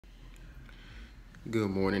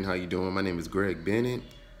Good morning. How you doing? My name is Greg Bennett,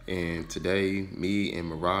 and today me and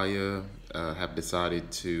Mariah have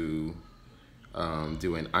decided to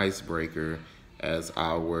do an icebreaker as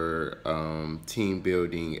our team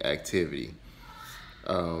building activity.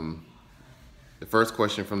 Um, the first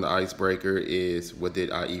question from the icebreaker is, "What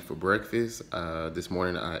did I eat for breakfast?" This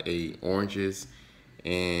morning I ate oranges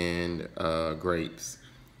and grapes.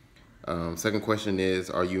 Second question is,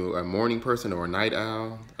 are you a morning person or a night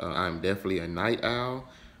owl? I'm definitely a night owl.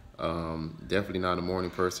 Definitely not a morning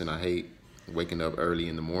person. I hate waking up early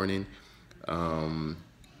in the morning. Um,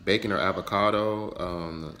 Bacon or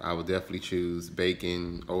avocado? I would definitely choose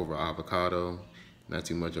bacon over avocado. Not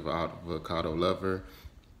too much of an avocado lover.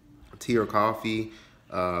 Tea or coffee?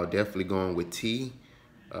 Definitely going with tea.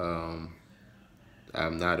 Um,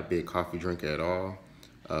 I'm not a big coffee drinker at all.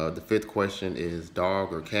 The fifth question is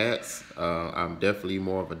dog or cats. I'm definitely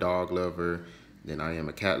more of a dog lover than I am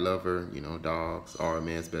a cat lover. You know, dogs are a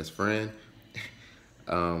man's best friend.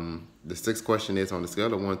 The sixth question is, on the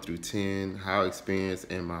scale of 1 through 10, how experienced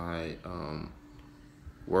am I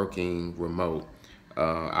working remote?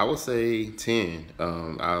 I would say 10.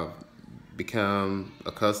 I've become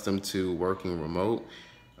accustomed to working remote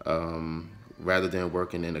rather than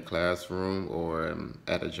working in a classroom or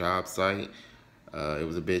at a job site. It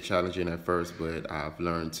was a bit challenging at first, but I've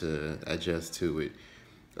learned to adjust to it.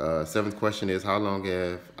 Seventh question is, how long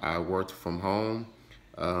have I worked from home?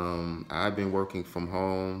 I've been working from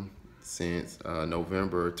home since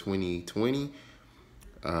November 2020,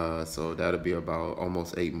 so that'll be about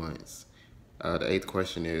almost 8 months. The eighth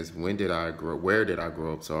question is, when did I grow? Where did I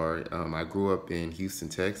grow up? Sorry, I grew up in Houston,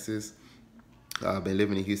 Texas. I've been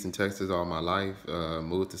living in Houston, Texas all my life.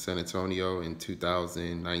 Moved to San Antonio in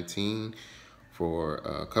 2019 for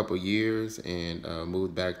a couple years and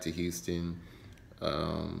moved back to Houston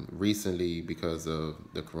recently because of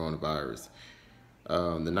the coronavirus.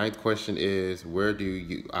 The ninth question is, where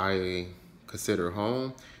do I consider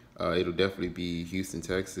home? It'll definitely be Houston,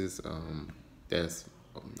 Texas. That's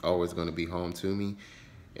always going to be home to me.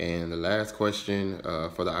 And the last question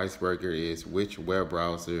for the icebreaker is, which web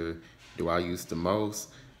browser do I use the most?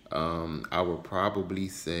 I would probably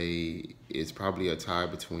say it's probably a tie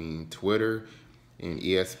between Twitter and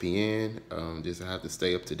ESPN. Just I have to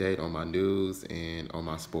stay up to date on my news and on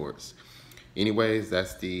my sports. Anyways,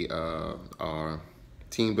 that's the our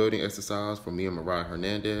team building exercise for me and Mariah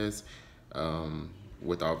Hernandez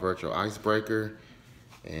with our virtual icebreaker.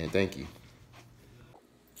 And thank you.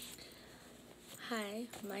 Hi,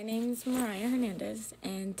 my name is Mariah Hernandez,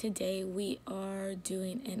 and today we are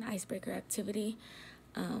doing an icebreaker activity.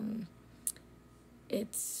 Um,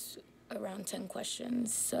 it's around 10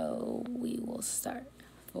 questions, so we will start.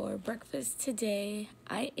 For breakfast today,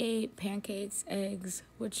 I ate pancakes, eggs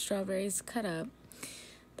with strawberries cut up.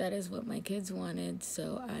 That is what my kids wanted,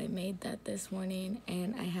 so I made that this morning,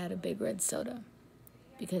 and I had a big red soda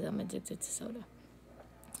because I'm addicted to soda.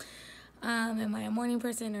 Am I a morning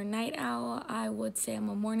person or night owl? I would say I'm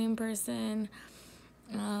a morning person.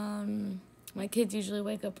 My kids usually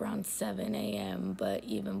wake up around 7 a.m., but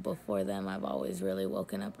even before them, I've always really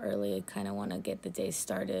woken up early. I kind of want to get the day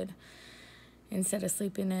started instead of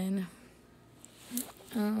sleeping in.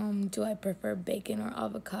 Do I prefer bacon or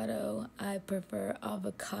avocado? I prefer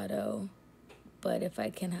avocado, but if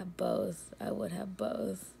I can have both, I would have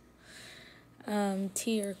both.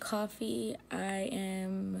 Tea or coffee? I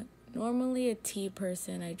am normally a tea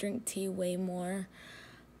person. I drink tea way more.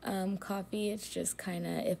 Coffee, it's just kind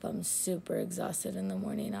of, if I'm super exhausted in the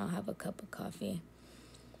morning, I'll have a cup of coffee.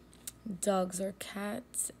 Dogs or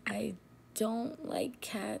cats? I don't like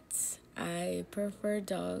cats. I prefer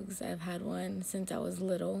dogs. I've had one since I was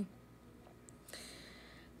little.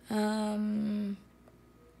 1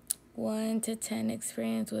 to 10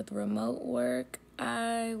 experience with remote work.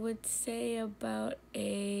 I would say about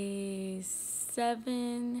a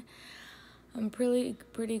 7. I'm pretty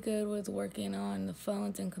good with working on the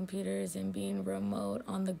phones and computers and being remote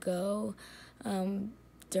on the go.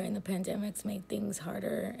 During the pandemics made things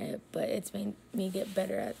harder, but it's made me get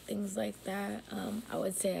better at things like that. I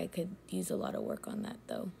would say I could use a lot of work on that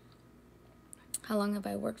though. How long have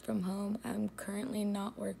I worked from home? I'm currently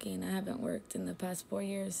not working. I haven't worked in the past 4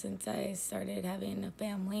 years since I started having a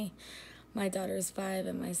family. My daughter's 5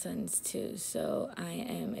 and my son's 2, so I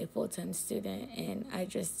am a full-time student and I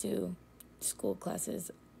just do school classes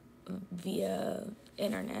via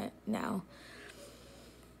internet now.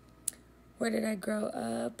 Where did I grow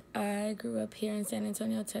up? I grew up here in San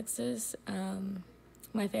Antonio, Texas.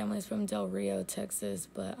 My family's from Del Rio, Texas,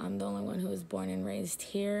 but I'm the only one who was born and raised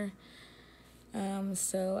here.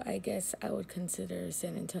 So I guess I would consider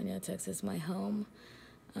San Antonio, Texas my home.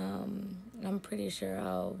 I'm pretty sure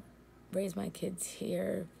I'll raise my kids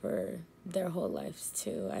here for their whole lives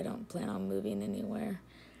too. I don't plan on moving anywhere.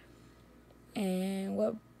 And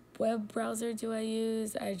what web browser do I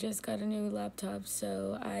use? I just got a new laptop,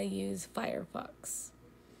 so I use Firefox.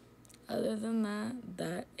 Other than that,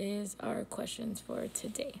 that is our questions for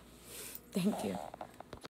today. Thank you.